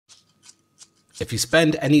If you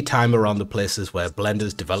spend any time around the places where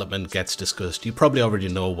Blender's development gets discussed, you probably already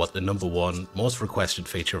know what the #1 most requested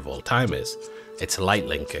feature of all time is. It's light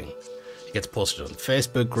linking. It gets posted on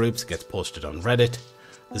Facebook groups, it gets posted on Reddit.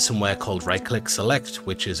 There's somewhere called Right Click Select,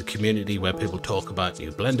 which is a community where people talk about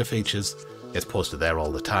new Blender features. It gets posted there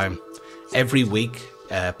all the time. Every week,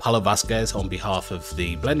 Paulo Vasquez, on behalf of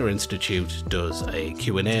the Blender Institute, does a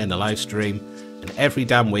Q&A and a live stream. And every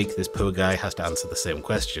damn week, this poor guy has to answer the same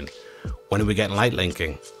question. When are we getting light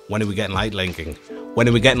linking? When are we getting light linking? When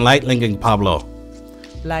are we getting light linking, Pablo?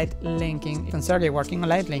 Light linking. Sincerely working on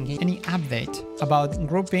light linking. Any update about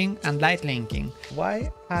grouping and light linking? Why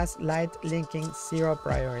has light linking 0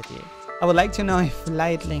 priority? I would like to know if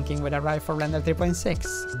light linking will arrive for Blender 3.6.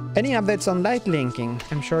 Any updates on light linking?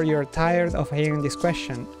 I'm sure you're tired of hearing this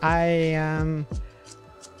question. I am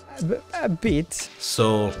a bit.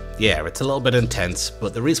 So yeah, it's a little bit intense,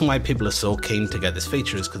 but the reason why people are so keen to get this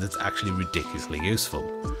feature is because it's actually ridiculously useful.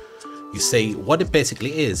 You see, what it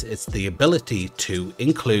basically is, it's the ability to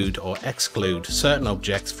include or exclude certain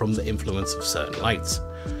objects from the influence of certain lights.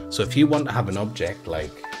 So if you want to have an object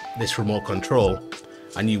like this remote control,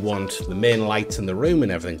 and you want the main lights in the room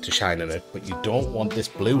and everything to shine in it, but you don't want this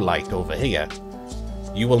blue light over here,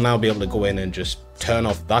 you will now be able to go in and just turn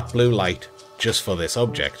off that blue light just for this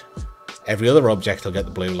object. Every other object will get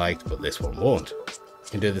the blue light, but this one won't.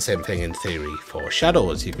 You can do the same thing in theory for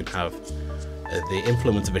shadows. You can have the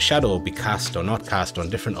influence of a shadow be cast or not cast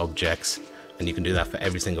on different objects, and you can do that for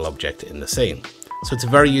every single object in the scene. So it's a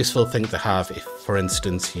very useful thing to have if, for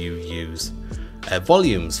instance, you use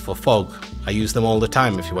volumes for fog. I use them all the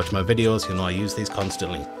time. If you watch my videos, you know I use these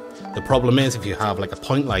constantly. The problem is if you have like a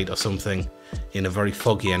point light or something in a very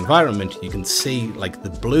foggy environment, you can see like the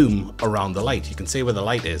bloom around the light. You can see where the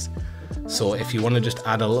light is. So if you want to just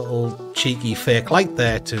add a little cheeky fake light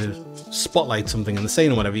there to spotlight something in the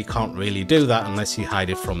scene or whatever, you can't really do that unless you hide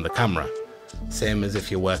it from the camera. Same as if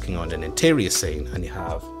you're working on an interior scene and you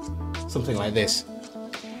have something like this.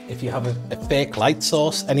 If you have a fake light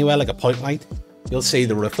source anywhere, like a point light, you'll see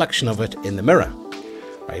the reflection of it in the mirror,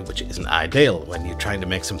 right? Which isn't ideal when you're trying to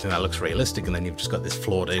make something that looks realistic and then you've just got this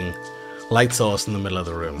floating light source in the middle of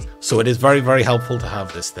the room. So it is very, very helpful to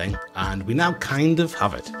have this thing, and we now kind of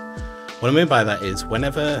have it. What I mean by that is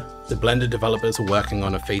whenever the Blender developers are working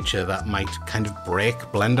on a feature that might kind of break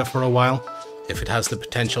Blender for a while, if it has the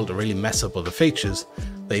potential to really mess up other features,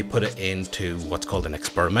 they put it into what's called an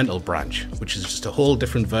experimental branch, which is just a whole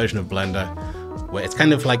different version of Blender, where it's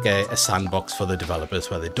kind of like a sandbox for the developers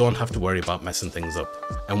where they don't have to worry about messing things up.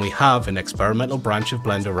 And we have an experimental branch of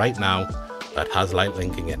Blender right now that has light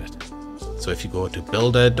linking in it. So if you go to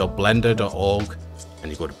builder.blender.org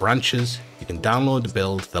and you go to branches, you can download the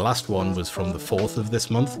build. The last one was from the 4th of this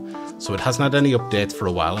month, so it hasn't had any updates for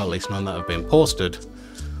a while, at least none that have been posted.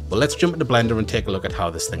 But let's jump into Blender and take a look at how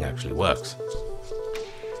this thing actually works.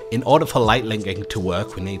 In order for light linking to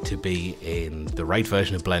work, we need to be in the right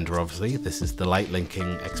version of Blender, obviously. This is the light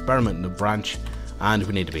linking experimental branch, and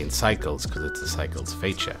we need to be in cycles because it's a cycles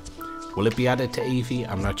feature. Will it be added to Eevee?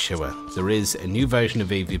 I'm not sure. There is a new version of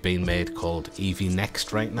Eevee being made called Eevee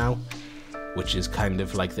Next right now, which is kind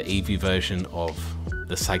of like the Eevee version of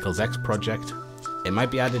the Cycles X project. It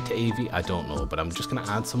might be added to Eevee, I don't know, but I'm just going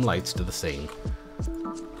to add some lights to the scene.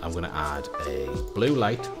 I'm going to add a blue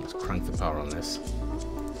light. Let's crank the power on this.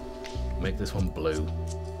 Make this one blue,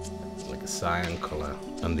 like a cyan color.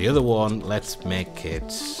 And the other one, let's make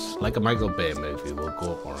it like a Michael Bay movie. We'll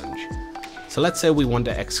go orange. So let's say we want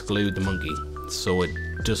to exclude the monkey, so it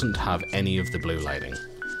doesn't have any of the blue lighting.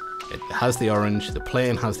 It has the orange, the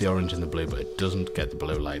plane has the orange and the blue, but it doesn't get the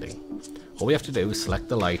blue lighting. All we have to do is select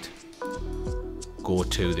the light, go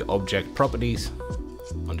to the object properties,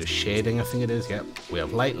 under shading I think it is, yep, we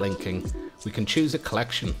have light linking. We can choose a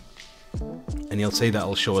collection, and you'll see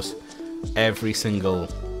that'll show us every single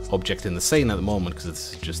object in the scene at the moment because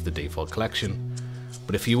it's just the default collection.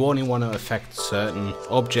 But if you only want to affect certain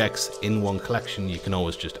objects in one collection, you can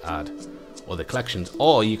always just add other collections,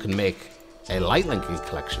 or you can make a light linking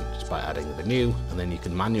collection just by adding the new, and then you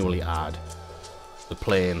can manually add the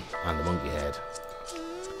plane and the monkey head.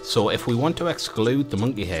 So if we want to exclude the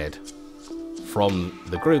monkey head from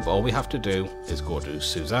the group, all we have to do is go to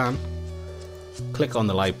Suzanne, click on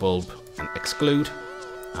the light bulb and exclude,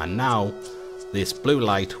 and now this blue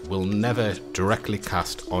light will never directly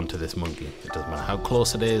cast onto this monkey. It doesn't matter how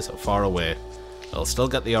close it is or far away, it'll still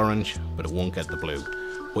get the orange, but it won't get the blue.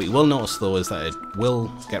 What you will notice though is that it will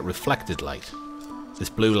get reflected light. This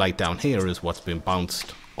blue light down here is what's been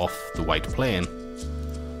bounced off the white plane,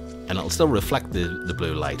 and it'll still reflect the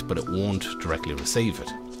blue light, but it won't directly receive it.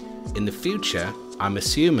 In the future, I'm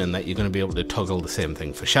assuming that you're going to be able to toggle the same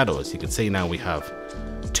thing for shadows. You can see now we have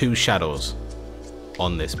 2 shadows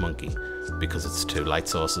on this monkey because it's 2 light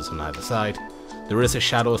sources on either side. There is a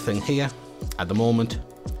shadow thing here. At the moment,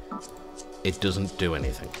 it doesn't do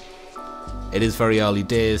anything. It is very early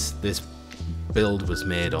days. This build was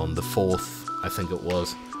made on the 4th, I think it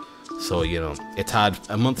was. So, you know, it's had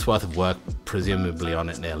a month's worth of work presumably on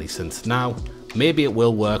it nearly since now. Maybe it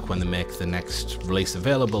will work when they make the next release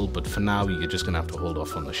available, but for now you're just gonna have to hold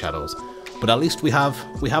off on the shadows. But at least we have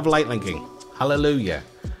light linking. Hallelujah.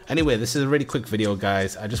 Anyway, this is a really quick video,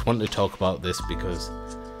 guys. I just wanted to talk about this because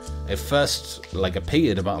it first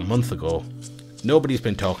appeared about a month ago. Nobody's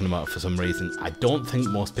been talking about it for some reason. I don't think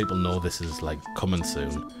most people know this is coming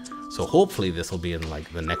soon. So hopefully this will be in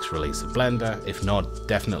the next release of Blender. If not,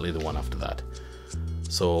 definitely the one after that.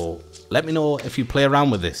 So let me know if you play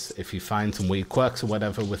around with this. If you find some weird quirks or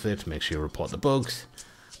whatever with it, make sure you report the bugs.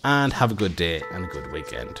 And have a good day and a good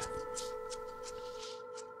weekend.